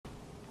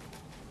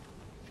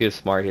He is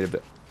smart. He had a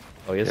bit.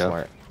 Oh, he is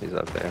smart. He's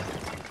up there.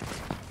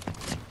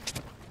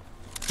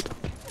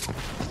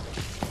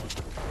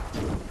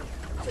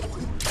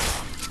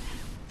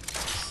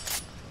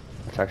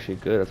 That's actually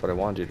good. That's what I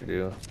wanted you to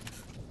do.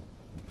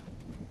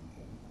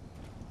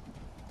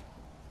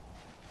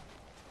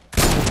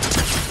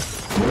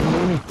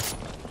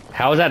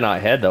 How is that not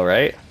head though,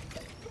 right?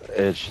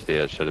 It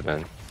should have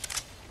been.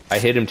 I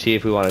hit him T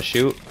if we want to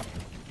shoot.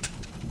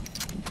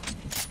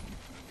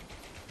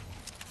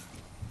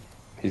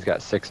 He's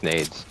got 6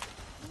 nades.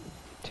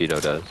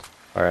 Tito does.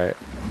 Alright.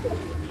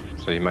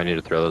 So you might need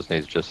to throw those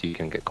nades just so you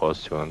can get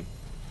close to him.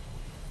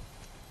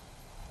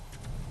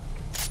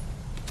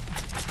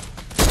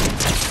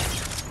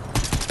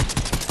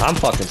 I'm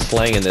fucking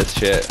slanging this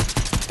shit.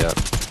 Yep.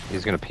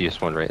 He's gonna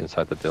piece one right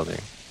inside the building.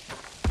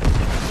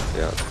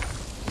 Yep.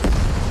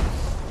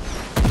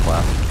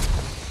 Wow.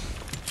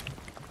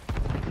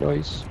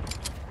 Nice.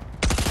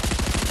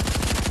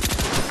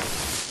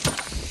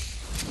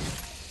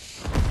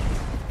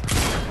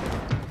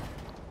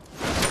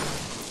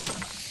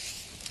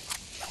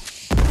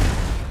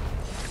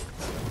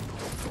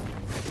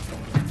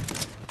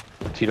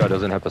 Tito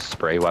doesn't have a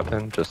spray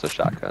weapon, just a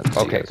shotgun.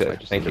 So Okay, good.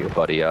 Just Thank you.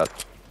 Buddy up.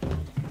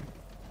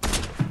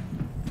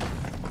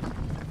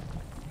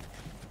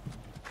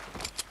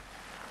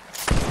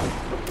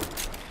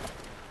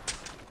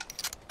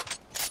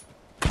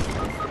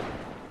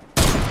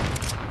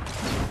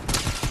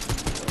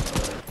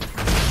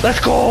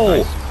 Let's go!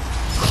 Nice.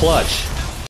 Clutch.